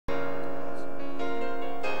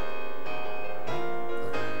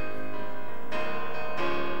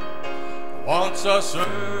Once I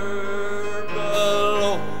served the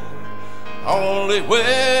Lord only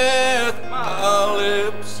with my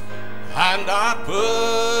lips, and I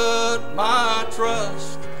put my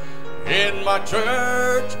trust in my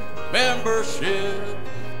church membership.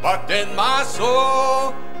 But then my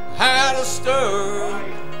soul had a stir,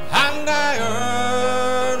 and I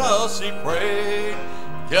earnestly prayed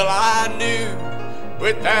till I knew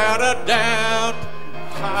without a doubt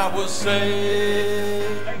I was saved.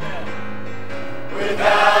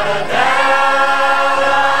 Without a doubt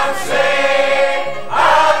I'm saved.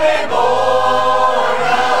 I've been born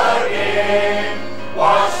again,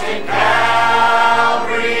 washed in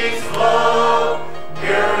Calvary's flow,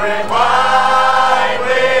 pure and white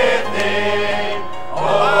within.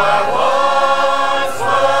 Oh, I once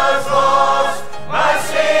was lost, my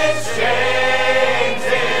sins chains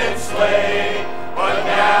enslaved, but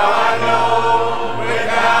now I know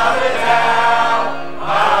without a doubt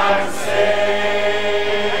I'm saved.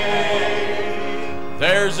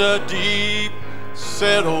 There's a deep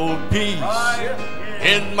settled peace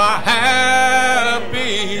in my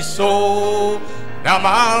happy soul. Now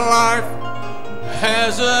my life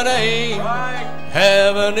has an aim,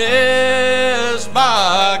 heaven is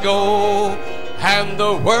my goal, and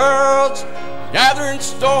the world's gathering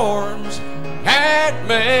storms can't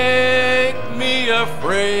make me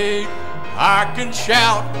afraid. I can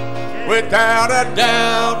shout without a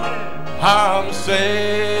doubt I'm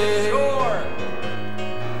saved.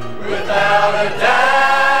 Without a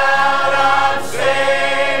doubt